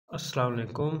Assalamu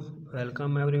alaikum.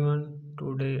 Welcome everyone.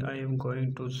 Today I am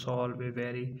going to solve a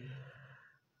very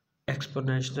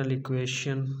exponential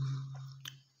equation.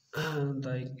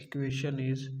 The equation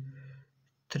is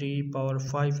 3 power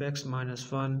 5x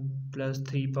minus 1 plus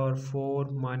 3 power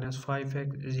 4 minus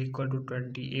 5x is equal to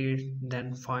 28.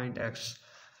 Then find x.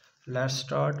 Let's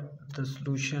start. The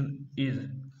solution is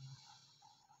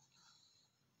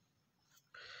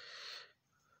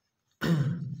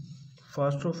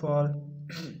first of all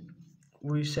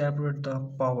we separate the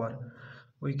power.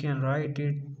 We can write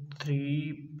it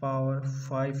 3 power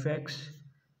 5x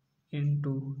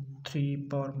into 3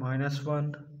 power minus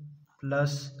 1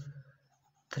 plus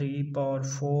 3 power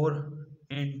 4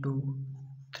 into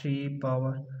 3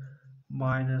 power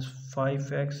minus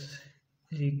 5x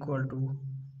is equal to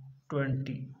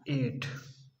 28.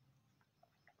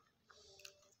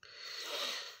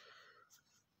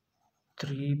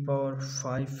 3 power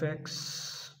 5x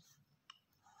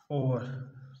over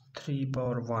 3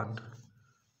 power 1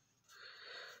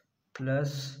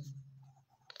 plus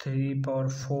 3 power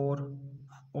 4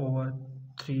 over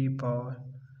 3 power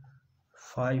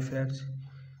 5x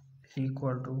is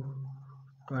equal to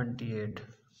 28.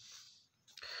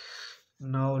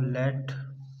 Now let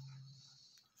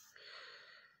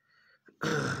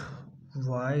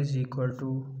y is equal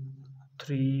to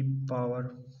 3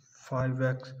 power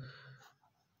 5x.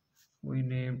 We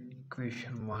name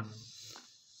equation 1.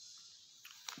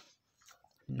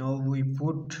 Now we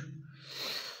put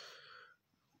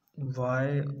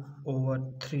y over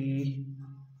 3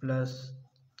 plus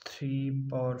 3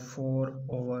 power 4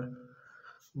 over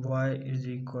y is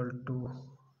equal to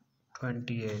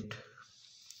 28.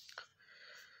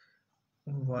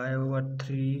 Y over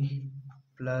 3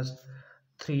 plus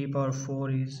 3 power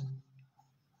 4 is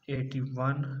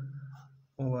 81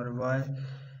 over y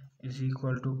is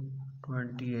equal to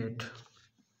 28.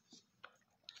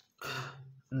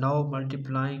 Now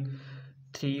multiplying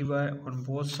 3y on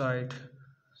both sides,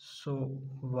 so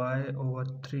y over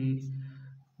 3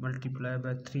 multiplied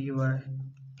by 3y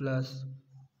plus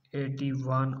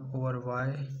 81 over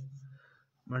y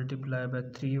multiplied by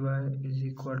 3y is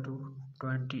equal to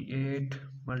 28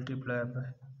 multiplied by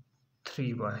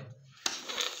 3y.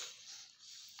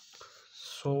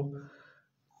 So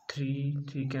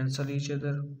 3 cancel each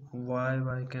other,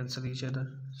 y cancel each other,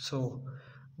 so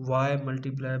y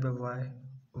multiplied by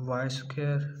y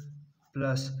square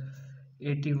plus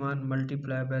 81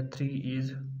 multiplied by 3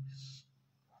 is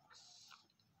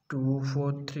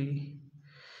 243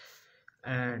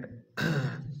 and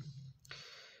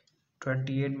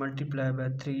 28 multiplied by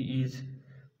 3 is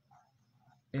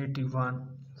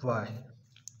 81y.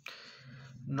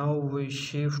 Now we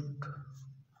shift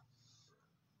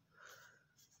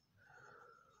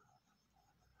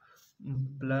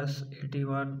plus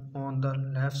 81 on the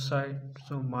left side,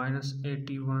 so minus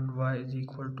 81y is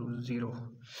equal to 0.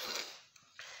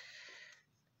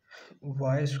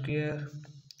 Y square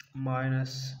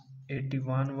minus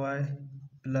 81y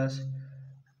plus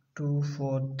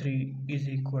 243 is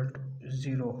equal to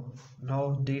 0.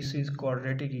 Now this is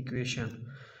quadratic equation.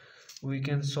 We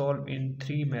can solve in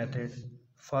three methods.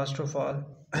 First of all,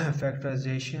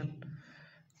 factorization,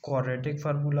 quadratic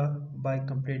formula by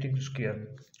completing square.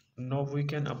 Now we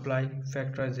can apply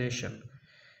factorization.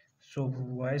 So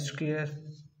y square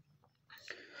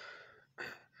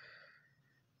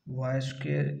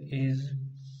is,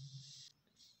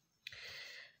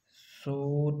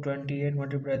 so 28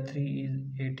 multiplied by 3 is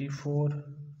 84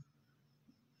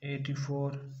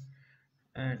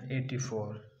 and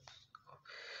 84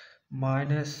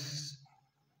 minus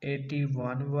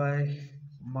 81y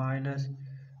minus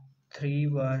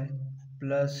 3y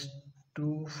plus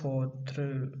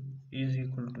 243 is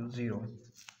equal to 0.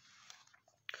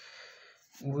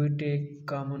 We take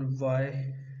common y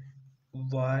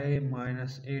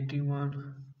minus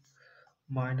 81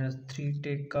 minus 3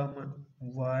 take common,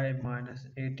 y minus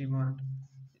 81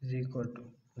 is equal to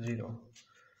 0.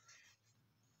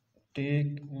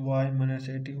 Take y minus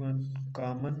 81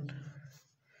 common,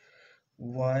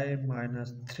 y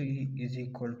minus 3 is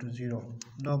equal to 0.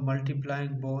 Now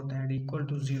multiplying both and equal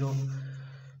to 0,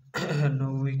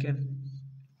 now we can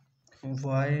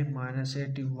y minus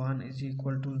 81 is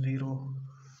equal to 0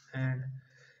 and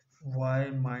y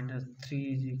minus 3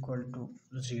 is equal to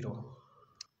 0.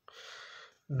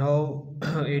 Now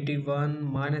 81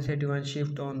 minus 81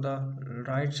 shift on the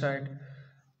right side,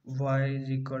 y is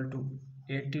equal to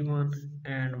 81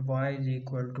 and y is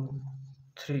equal to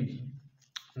 3.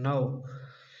 Now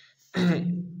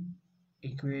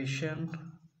equation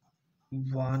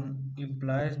 1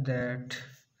 implies that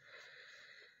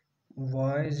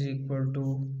y is equal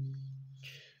to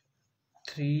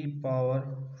 3 power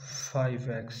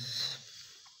 5x.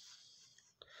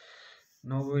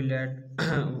 Now we let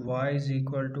y is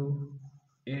equal to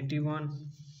 81.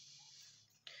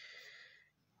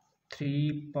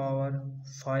 3 power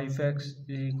 5x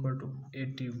is equal to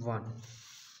 81.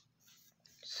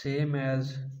 Same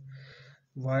as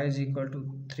y is equal to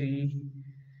 3.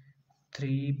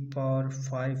 3 power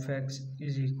 5x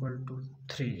is equal to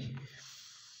 3.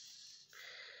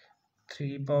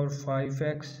 3 power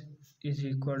 5x is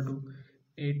equal to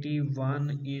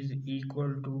 81 is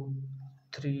equal to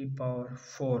 3 power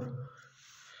 4.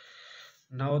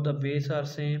 Now the base are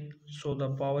same, so the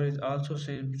power is also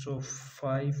same, so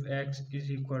 5x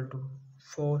is equal to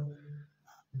 4.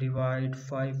 Divide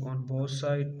 5 on both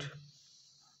sides.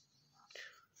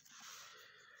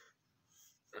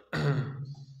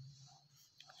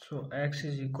 So x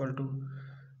is equal to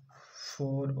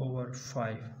 4 over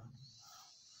 5.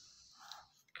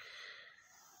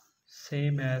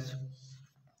 Same as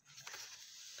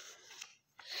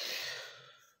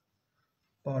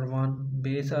power 1,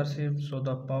 base are same, so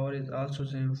the power is also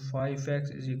same.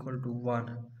 5x is equal to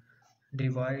 1.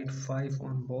 Divide 5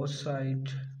 on both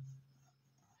sides.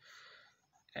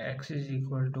 X is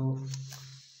equal to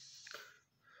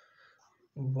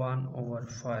 1 over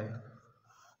 5.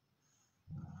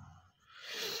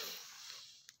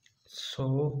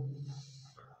 So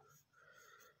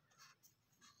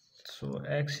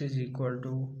x is equal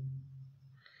to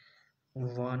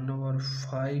 1 over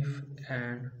 5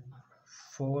 and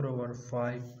 4 over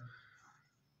 5.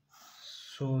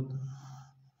 So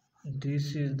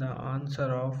this is the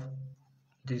answer of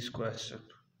this question.